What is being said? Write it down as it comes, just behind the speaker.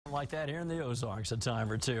Like that here in the Ozarks a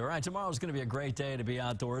time or two. All right, tomorrow's going to be a great day to be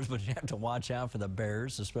outdoors, but you have to watch out for the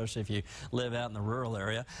bears, especially if you live out in the rural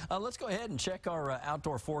area. Let's go ahead and check our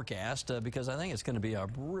outdoor forecast because I think it's going to be a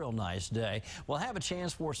real nice day. We'll have a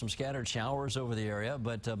chance for some scattered showers over the area,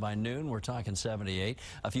 but by noon we're talking 78.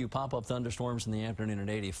 A few pop-up thunderstorms in the afternoon at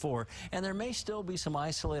 84, and there may still be some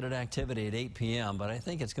isolated activity at 8 p.m., but I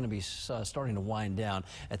think it's going to be starting to wind down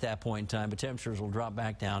at that point in time. But temperatures will drop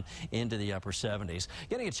back down into the upper 70s.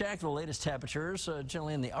 Getting a check for the latest temperatures,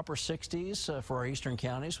 generally in the upper 60s for our eastern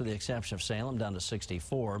counties, with the exception of Salem, down to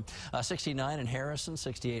 64. 69 in Harrison,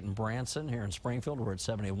 68 in Branson. Here in Springfield, we're at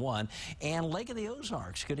 71. And Lake of the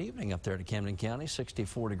Ozarks, good evening up there to Camden County,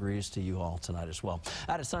 64 degrees to you all tonight as well.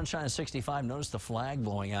 Out at Sunshine at 65, notice the flag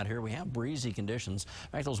blowing out here. We have breezy conditions.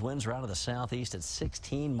 In fact, those winds are out of the southeast at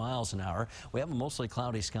 16 miles an hour. We have a mostly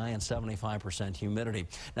cloudy sky and 75% humidity.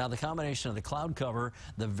 Now, the combination of the cloud cover,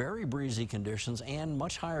 the very breezy conditions, and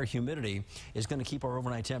much higher humidity is going to keep our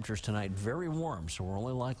overnight temperatures tonight very warm, so we're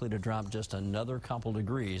only likely to drop just another couple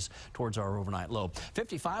degrees towards our overnight low.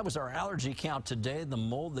 55 was our allergy count today. The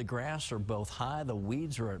mold, the grass are both high. The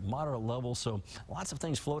weeds are at moderate levels, so lots of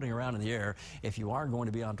things floating around in the air. If you are going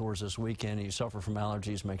to be outdoors this weekend and you suffer from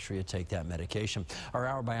allergies, make sure you take that medication. Our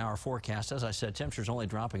hour-by-hour forecast, as I said, temperatures only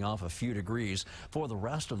dropping off a few degrees for the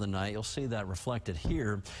rest of the night. You'll see that reflected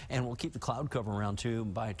here, and we'll keep the cloud cover around too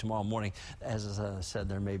by tomorrow morning. As I said,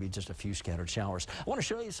 there may be just a few scattered showers. I want to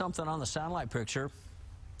show you something on the satellite picture.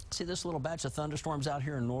 See this little batch of thunderstorms out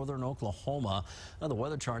here in northern Oklahoma. Now, the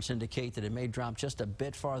weather charts indicate that it may drop just a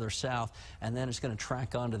bit farther south, and then it's going to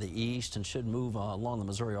track onto the east and should move along the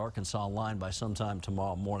Missouri-Arkansas line by sometime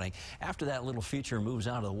tomorrow morning. After that little feature moves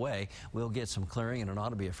out of the way, we'll get some clearing, and it ought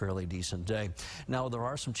to be a fairly decent day. Now, there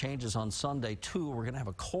are some changes on Sunday, too. We're going to have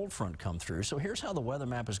a cold front come through. So here's how the weather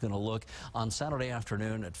map is going to look on Saturday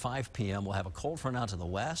afternoon at 5 p.m. We'll have a cold front out to the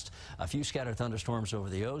west, a few scattered thunderstorms over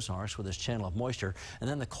the Ozarks with this channel of moisture, and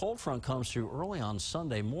then the cold front comes through early on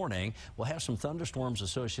Sunday morning. We'll have some thunderstorms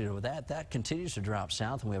associated with that. That continues to drop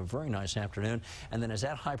south, and we have a very nice afternoon. And then as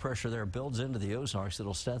that high pressure there builds into the Ozarks,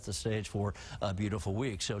 it'll set the stage for a beautiful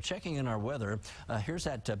week. So checking in our weather, here's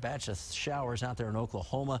that batch of showers out there in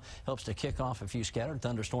Oklahoma. Helps to kick off a few scattered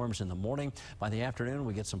thunderstorms in the morning. By the afternoon,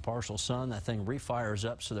 we get some partial sun. That thing refires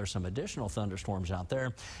up, so there's some additional thunderstorms out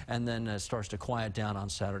there. And then it starts to quiet down on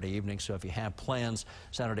Saturday evening. So if you have plans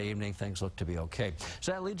Saturday evening, things look to be okay.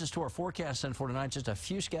 So that leads us to our forecast then for tonight. Just a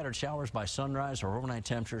few scattered showers by sunrise. Our overnight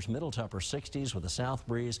temperatures middle to upper 60s with a south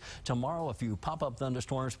breeze. Tomorrow, a few pop-up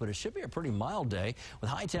thunderstorms, but it should be a pretty mild day with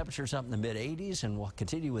high temperatures up in the mid-80s, and we'll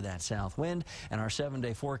continue with that south wind. And our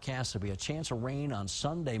 7-day forecast will be a chance of rain on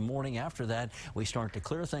Sunday morning. After that, we start to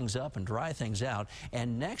clear things up and dry things out.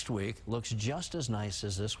 And next week looks just as nice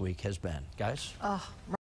as this week has been. Guys?